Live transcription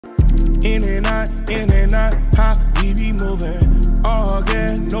in and out, how we be moving. All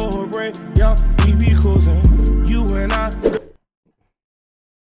gas, no break, yo, we be cruising. You and I.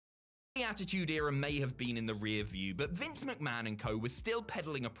 The Attitude Era may have been in the rear view, but Vince McMahon and co. was still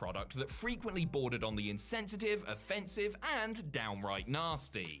peddling a product that frequently bordered on the insensitive, offensive, and downright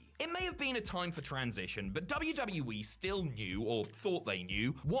nasty. It may have been a time for transition, but WWE still knew, or thought they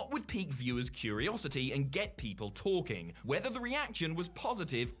knew, what would pique viewers' curiosity and get people talking, whether the reaction was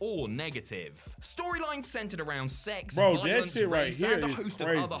positive or negative. Storylines centered around sex, violence, race, and a host of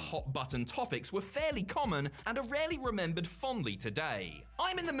other hot-button topics were fairly common and are rarely remembered fondly today.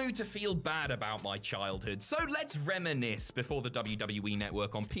 I'm in the mood to feel bad about my childhood, so let's reminisce before the WWE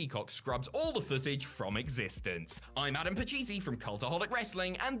Network on Peacock scrubs all the footage from existence. I'm Adam Pacitti from Cultaholic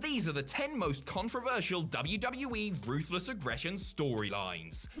Wrestling, and these are the 10 most controversial WWE Ruthless Aggression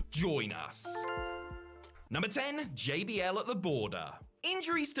storylines. Join us. Number 10, JBL at the border.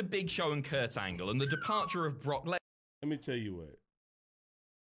 Injuries to Big Show and Kurt Angle and the departure of Brock Lesnar. Let me tell you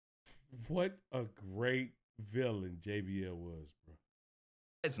what a great villain JBL was, bro.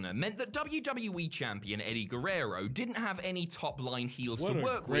 Lesnar meant that WWE champion Eddie Guerrero didn't have any top-line heels to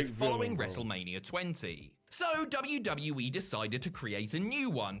work with following WrestleMania 20. So WWE decided to create a new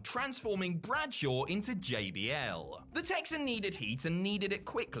one, transforming Bradshaw into JBL. The Texan needed heat and needed it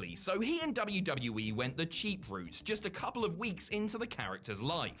quickly, so he and WWE went the cheap route just a couple of weeks into the character's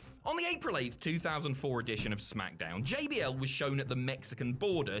life. On the April 8th, 2004 edition of SmackDown, JBL was shown at the Mexican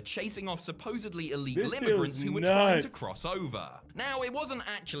border chasing off supposedly illegal immigrants who were trying to cross over. Now, it wasn't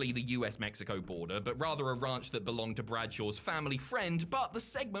actually the US-Mexico border, but rather a ranch that belonged to Bradshaw's family friend, but the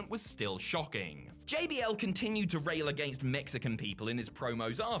segment was still shocking. JBL continued to rail against Mexican people in his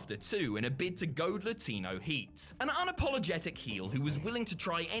promos after, too, in a bid to goad Latino heat. An unapologetic heel who was willing to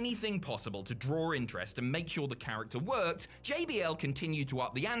try anything possible to draw interest and make sure the character worked, JBL continued to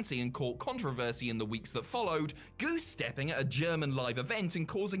up the ante and caught controversy in the weeks that followed, goose-stepping at a German live event and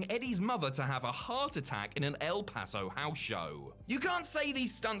causing Eddie's mother to have a heart attack in an El Paso house show. You can't say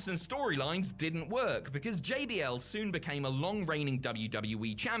these stunts and storylines didn't work, because JBL soon became a long-reigning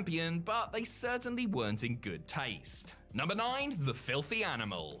WWE champion, but they certainly weren't in good taste. Number 9, the Filthy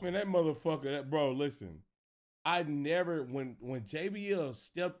Animal. Man, that motherfucker, bro, listen. I never, when JBL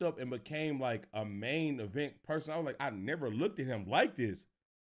stepped up and became like a main event person, I was like, I never looked at him like this.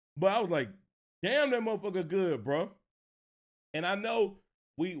 But I was like, damn, that motherfucker good, bro. And I know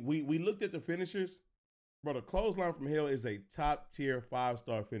we looked at the finishers. Bro, the clothesline from hell is a top tier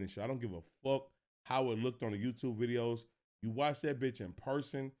 5-star finisher. I don't give a fuck how it looked on the YouTube videos. You watch that bitch in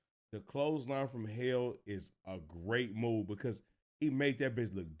person, the clothesline from hell is a great move because he made that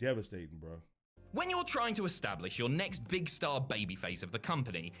bitch look devastating, bro. When you're trying to establish your next big star babyface of the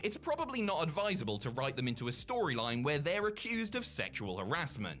company, it's probably not advisable to write them into a storyline where they're accused of sexual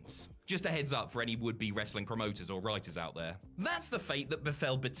harassment. Just a heads up for any would-be wrestling promoters or writers out there. That's the fate that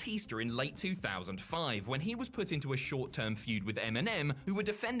befell Batista in late 2005 when he was put into a short-term feud with Eminem, who were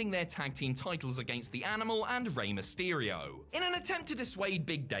defending their tag team titles against The Animal and Rey Mysterio. In an attempt to dissuade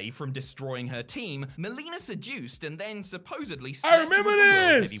Big Dave from destroying her team, Melina seduced and then supposedly slept with the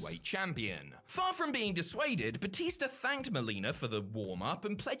World Heavyweight Champion. Far from being dissuaded, Batista thanked Melina for the warm-up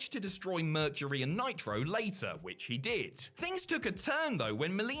and pledged to destroy Mercury and Nitro later, which he did. Things took a turn though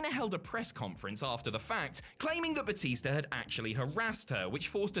when Melina held a press conference after the fact, claiming that Batista had actually harassed her, which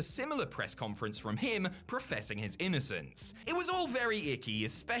forced a similar press conference from him, professing his innocence. It was all very icky,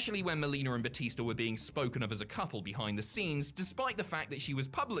 especially when Melina and Batista were being spoken of as a couple behind the scenes, despite the fact that she was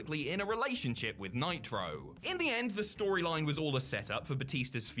publicly in a relationship with Nitro. In the end, the storyline was all a setup for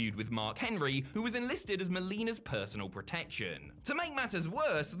Batista's feud with Mark Henry, who was enlisted as Melina's personal protection. To make matters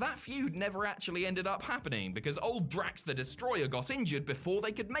worse, that feud never actually ended up happening because old Drax the Destroyer got injured before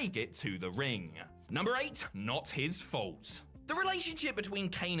they could make it to the ring. Number 8, not his fault. The relationship between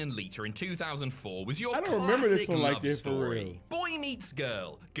Kane and Lita in 2004 was your classic love story. Boy meets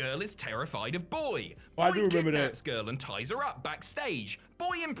girl. Girl is terrified of boy. Boy kidnaps girl and ties her up backstage.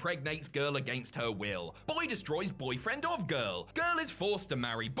 Boy impregnates girl against her will. Boy destroys boyfriend of girl. Girl is forced to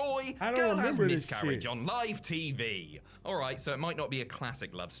marry boy. Girl has miscarriage on live TV. Alright, so it might not be a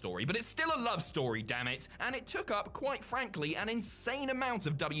classic love story, but it's still a love story, damn it. And it took up, quite frankly, an insane amount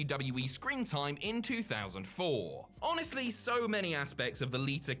of WWE screen time in 2004. Honestly, so many aspects of the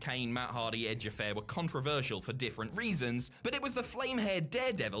Lita, Kane, Matt Hardy Edge affair were controversial for different reasons, but it was the flame-haired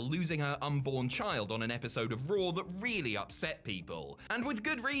daredevil losing her unborn child on an episode of Raw that really upset people. And with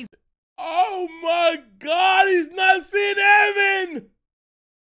good reason. Oh my God, he's not seeing heaven!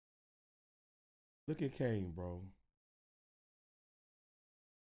 Look at Kane, bro.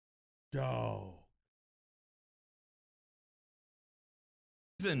 Dog.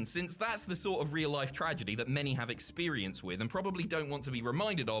 Since that's the sort of real-life tragedy that many have experience with and probably don't want to be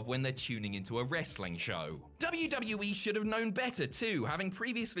reminded of when they're tuning into a wrestling show. WWE should have known better too, having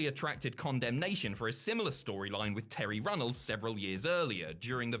previously attracted condemnation for a similar storyline with Terry Runnels several years earlier,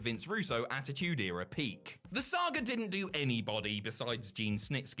 during the Vince Russo Attitude Era peak. The saga didn't do anybody besides Gene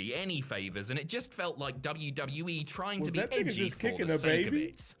Snitsky any favors, and it just felt like WWE trying to be edgy for the sake of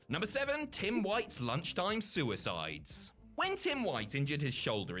it. Number 7, Tim White's lunchtime suicides. When Tim White injured his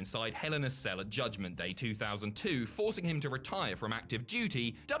shoulder inside Hell in a Cell at Judgment Day 2002, forcing him to retire from active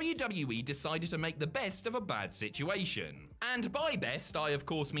duty, WWE decided to make the best of a bad situation. And by best, I of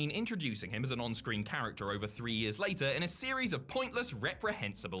course mean introducing him as an on-screen character over 3 years later in a series of pointless,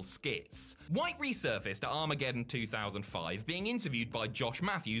 reprehensible skits. White resurfaced at Armageddon 2005, being interviewed by Josh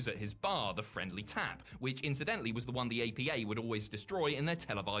Matthews at his bar, The Friendly Tap, which incidentally was the one the APA would always destroy in their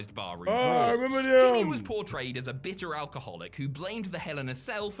televised barroom brawls. I remember them. Timmy was portrayed as a bitter alcoholic who blamed the Hell in a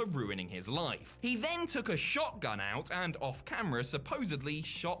Cell for ruining his life. He then took a shotgun out and, off camera, supposedly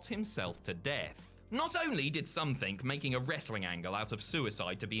shot himself to death. Not only did some think making a wrestling angle out of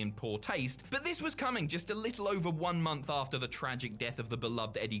suicide to be in poor taste, but this was coming just a little over 1 month after the tragic death of the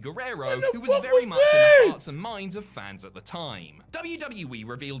beloved Eddie Guerrero, who was very much in the hearts and minds of fans at the time. WWE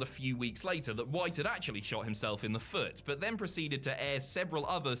revealed a few weeks later that White had actually shot himself in the foot, but then proceeded to air several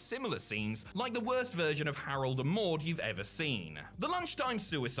other similar scenes, like the worst version of Harold and Maude you've ever seen. The lunchtime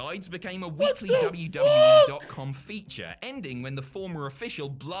suicides became a weekly WWE.com feature, ending when the former official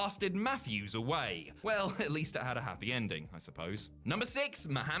blasted Matthews away. Well, at least it had a happy ending, I suppose. Number 6,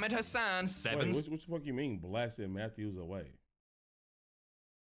 Muhammad Hassan, 7... Wait, what the fuck you mean, blasted Matthews away?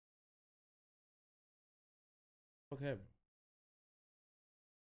 What happened?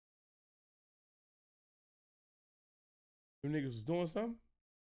 You niggas was doing something?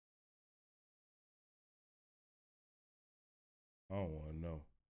 I don't want to know.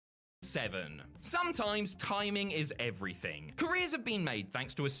 7. Sometimes timing is everything. Careers have been made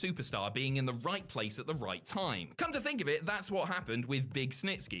thanks to a superstar being in the right place at the right time. Come to think of it, that's what happened with Big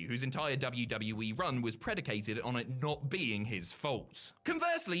Snitsky, whose entire WWE run was predicated on it not being his fault.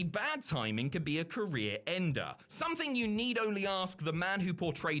 Conversely, bad timing can be a career ender, something you need only ask the man who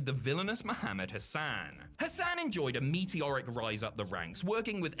portrayed the villainous Muhammad Hassan. Hassan enjoyed a meteoric rise up the ranks,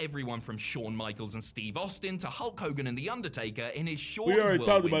 working with everyone from Shawn Michaels and Steve Austin to Hulk Hogan and The Undertaker in his short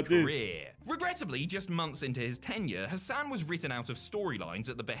whirlwind career. Regrettably, just months into his tenure, Hassan was written out of storylines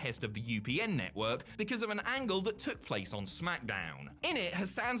at the behest of the UPN network because of an angle that took place on SmackDown. In it,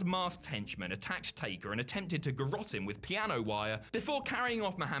 Hassan's masked henchman attacked Taker and attempted to garrote him with piano wire before carrying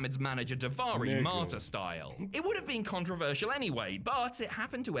off Muhammad's manager Daivari martyr style. It would have been controversial anyway, but it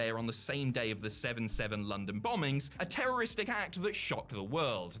happened to air on the same day of the 7/7 London bombings, a terroristic act that shocked the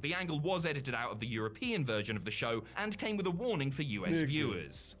world. The angle was edited out of the European version of the show and came with a warning for US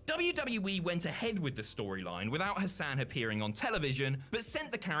viewers. WWE went ahead with the storyline without Hassan appearing on television, but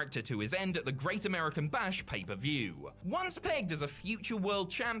sent the character to his end at the Great American Bash pay-per-view. Once pegged as a future world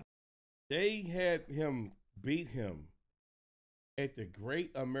champion, they had him beat him at the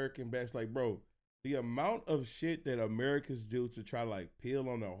Great American Bash. Like, bro, the amount of shit that Americans do to try to like peel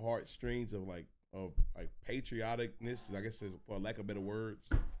on the heartstrings of patrioticness, I guess for lack of better words,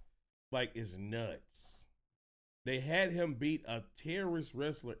 like is nuts. They had him beat a terrorist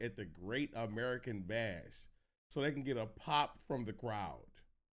wrestler at the Great American Bash so they can get a pop from the crowd.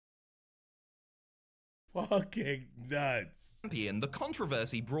 Fucking nuts. The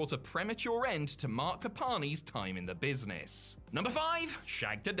controversy brought a premature end to Mark Capani's time in the business. Number 5,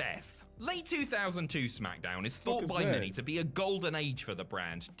 shagged to death. Late 2002 SmackDown is thought by many to be a golden age for the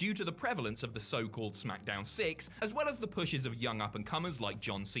brand due to the prevalence of the so-called SmackDown 6, as well as the pushes of young up-and-comers like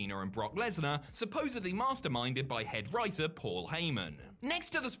John Cena and Brock Lesnar, supposedly masterminded by head writer Paul Heyman.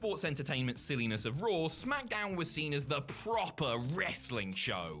 Next to the sports entertainment silliness of Raw, SmackDown was seen as the proper wrestling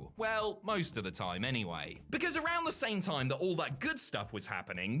show. Well, most of the time anyway. Because around the same time that all that good stuff was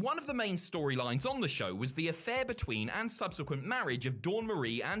happening, one of the main storylines on the show was the affair between and subsequent marriage of Dawn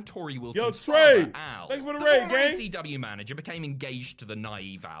Marie and Tori Wilson's father, Al. Thank you for the former gang. ECW manager became engaged to the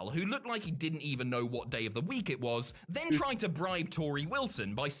naive Al, who looked like he didn't even know what day of the week it was, then tried to bribe Tori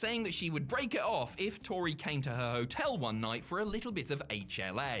Wilson by saying that she would break it off if Tori came to her hotel one night for a little bit of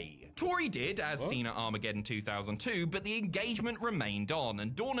HLA. Tori did, as seen at Armageddon 2002, but the engagement remained on,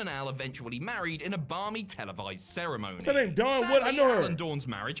 and Dawn and Al eventually married in a balmy televised ceremony. That ain't Dawn. Sadly, What? I know her. Al and Dawn's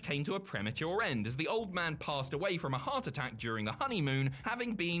marriage came to a premature end as the old man passed away from a heart attack during the honeymoon,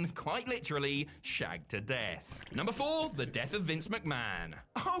 having been, quite literally, shagged to death. Number 4, the death of Vince McMahon.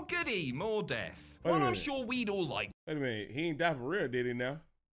 Oh goody, more death. Well, I'm sure we'd all like. Wait a minute, he ain't died for real, did he now?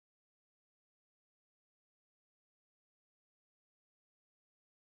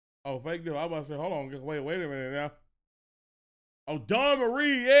 Oh, fake deal. I was about to say, hold on, wait a minute now. Oh, Dawn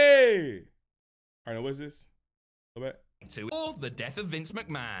Marie, yeah. All right, what's this? Go back. Or the death of Vince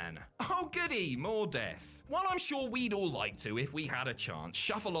McMahon. Oh goody, more death. While I'm sure we'd all like to, if we had a chance,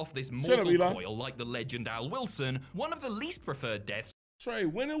 shuffle off this mortal coil like the legend Al Wilson, one of the least preferred deaths. Trey,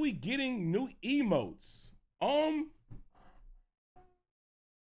 when are we getting new emotes? Let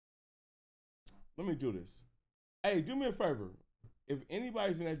me do this. Hey, do me a favor. If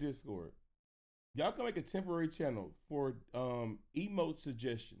anybody's in that Discord, y'all can make a temporary channel for emote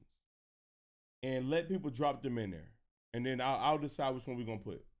suggestions and let people drop them in there. And then I'll decide which one we're going to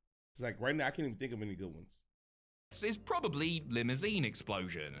put. It's like right now, I can't even think of any good ones. Is probably limousine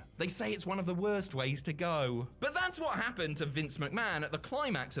explosion. They say it's one of the worst ways to go. But that's what happened to Vince McMahon at the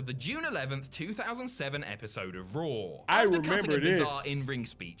climax of the June 11th, 2007 episode of Raw. After cutting a bizarre in-ring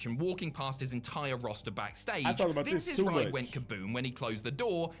speech and walking past his entire roster backstage, Vince's ride went kaboom when he closed the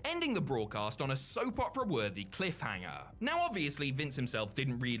door, ending the broadcast on a soap opera-worthy cliffhanger. Now obviously Vince himself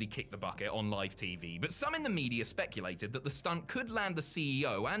didn't really kick the bucket on live TV, but some in the media speculated that the stunt could land the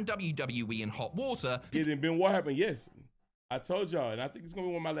CEO and WWE in hot water. It didn't been what happened. Yes, I told y'all, and I think it's gonna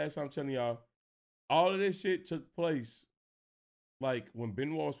be one of my last time telling y'all. All of this shit took place like when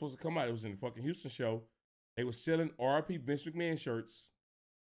Benoit was supposed to come out. It was in the fucking Houston show. They were selling RIP Vince McMahon shirts,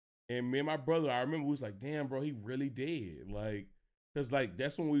 and me and my brother, I remember we was like, "Damn, bro, he really dead." Like, cause like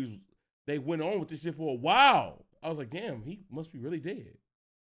that's when they went on with this shit for a while. I was like, "Damn, he must be really dead."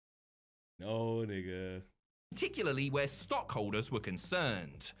 No, nigga. Particularly where stockholders were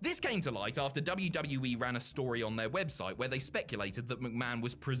concerned. This came to light after WWE ran a story on their website where they speculated that McMahon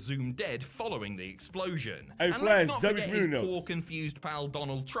was presumed dead following the explosion. Hey, and Flash, let's not forget his notes. poor confused pal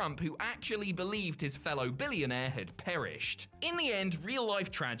Donald Trump, who actually believed his fellow billionaire had perished. In the end, real-life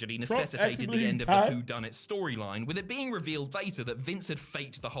tragedy necessitated the end of the whodunit storyline, with it being revealed later that Vince had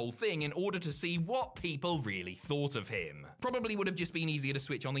faked the whole thing in order to see what people really thought of him. Probably would have just been easier to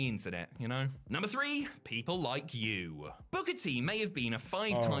switch on the internet, you know? Number 3, people like you. Booker T may have been a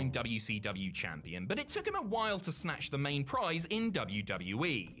 5-time WCW champion, but it took him a while to snatch the main prize in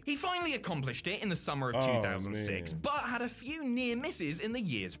WWE. He finally accomplished it in the summer of 2006, but had a few near misses in the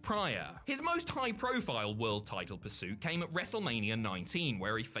years prior. His most high-profile world title pursuit came at WrestleMania 19,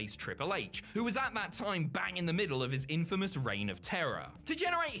 where he faced Triple H, who was at that time bang in the middle of his infamous reign of terror. To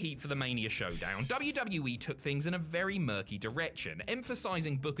generate heat for the Mania showdown, WWE took things in a very murky direction,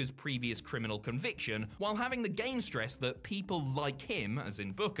 emphasizing Booker's previous criminal conviction while having the game stress that people like him, as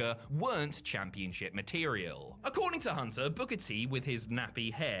in Booker, weren't championship material. According to Hunter, Booker T, with his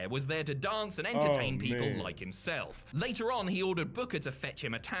nappy hair, was there to dance and entertain people like himself. Later on, he ordered Booker to fetch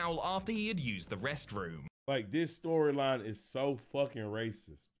him a towel after he had used the restroom. Like, this storyline is so fucking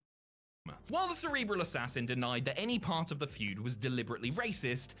racist. While the cerebral assassin denied that any part of the feud was deliberately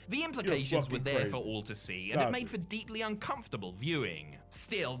racist, the implications were there for all to see, and it made for deeply uncomfortable viewing.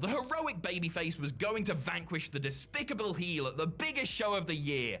 Still, the heroic babyface was going to vanquish the despicable heel at the biggest show of the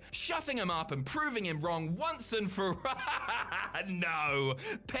year, shutting him up and proving him wrong once and for no.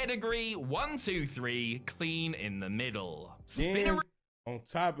 Pedigree 1, 2, 3, clean in the middle. On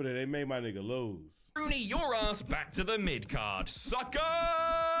top of that, they made my nigga lose. Rooney, your ass back to the mid-card, sucker!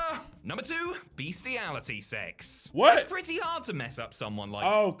 Number 2, bestiality sex. What? It's pretty hard to mess up someone like...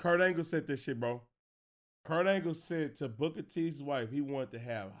 Oh, Kurt Angle said this shit, bro. Kurt Angle said to Booker T's wife he wanted to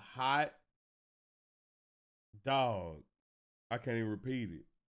have hot dog. I can't even repeat it.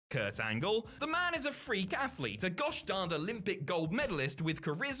 Kurt Angle. The man is a freak athlete, a gosh darned Olympic gold medalist with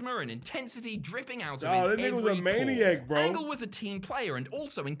charisma and intensity dripping out of his every that nigga was a maniac, bro. Angle was a team player and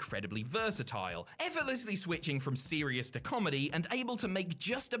also incredibly versatile, effortlessly switching from serious to comedy and able to make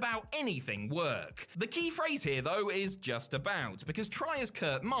just about anything work. The key phrase here, though, is just about, because try as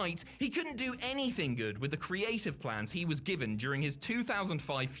Kurt might, he couldn't do anything good with the creative plans he was given during his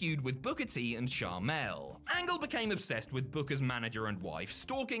 2005 feud with Booker T and Sharmell. Angle became obsessed with Booker's manager and wife,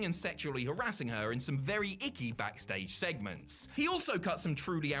 stalking and sexually harassing her in some very icky backstage segments. He also cut some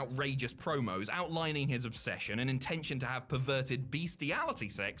truly outrageous promos outlining his obsession and intention to have perverted bestiality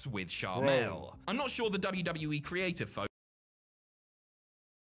sex with Sharmell. I'm not sure the WWE creative folks.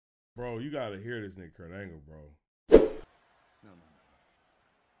 Bro, you gotta hear this nigga Kurt Angle, bro. No.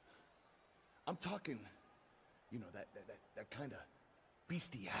 I'm talking, you know, that kind of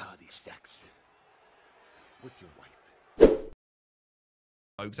bestiality sex with your wife.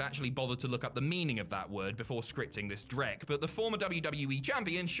 Oaks actually bothered to look up the meaning of that word before scripting this dreck, but the former WWE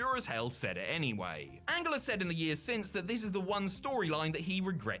champion sure as hell said it anyway. Angle has said in the years since that this is the one storyline that he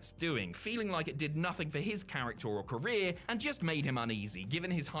regrets doing, feeling like it did nothing for his character or career and just made him uneasy, given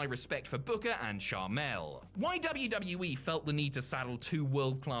his high respect for Booker and Sharmell. Why WWE felt the need to saddle two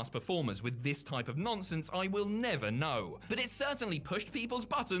world-class performers with this type of nonsense, I will never know, but it certainly pushed people's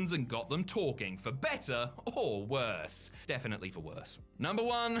buttons and got them talking, for better or worse. Definitely for worse. Number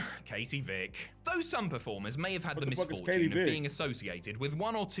 1, Katie Vick. Though some performers may have had the misfortune of being associated with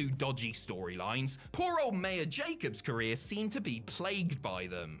one or two dodgy storylines, poor old Maya Jacobs' career seemed to be plagued by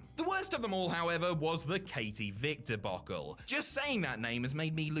them. The worst of them all, however, was the Katie Vick debacle. Just saying that name has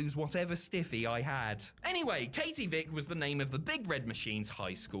made me lose whatever stiffy I had. Anyway, Katie Vick was the name of the Big Red Machine's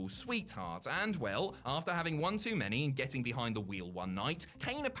high school sweetheart, and well, after having one too many and getting behind the wheel one night,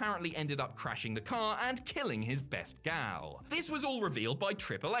 Kane apparently ended up crashing the car and killing his best gal. This was all revealed by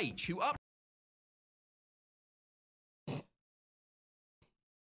Triple H, who up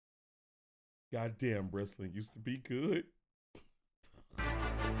Goddamn, wrestling used to be good.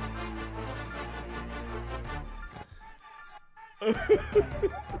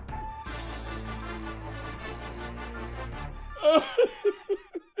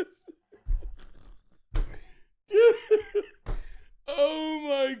 Oh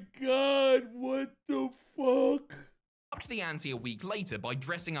my God, what the fuck? Upped the ante a week later by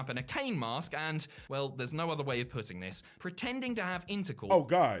dressing up in a Kane mask and, well, there's no other way of putting this, pretending to have intercourse. Oh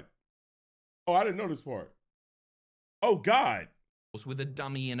God. Oh, I didn't know this part. Oh God. With a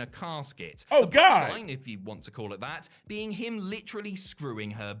dummy in a casket. Oh, the God! punchline, if you want to call it that, being him literally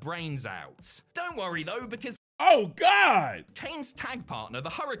screwing her brains out. Don't worry though, because oh God! Kane's tag partner, the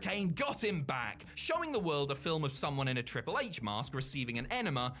Hurricane, got him back, showing the world a film of someone in a Triple H mask receiving an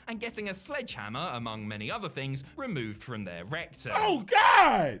enema and getting a sledgehammer, among many other things, removed from their rectum. Oh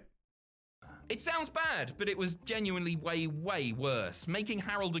God! It sounds bad, but it was genuinely way, way worse, making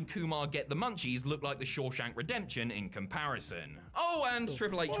Harold and Kumar get the munchies look like the Shawshank Redemption in comparison. Oh, and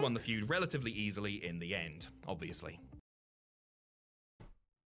Triple H won the feud relatively easily in the end, obviously.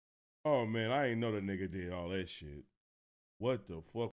 Oh man, I ain't know the nigga did all that shit. What the fuck?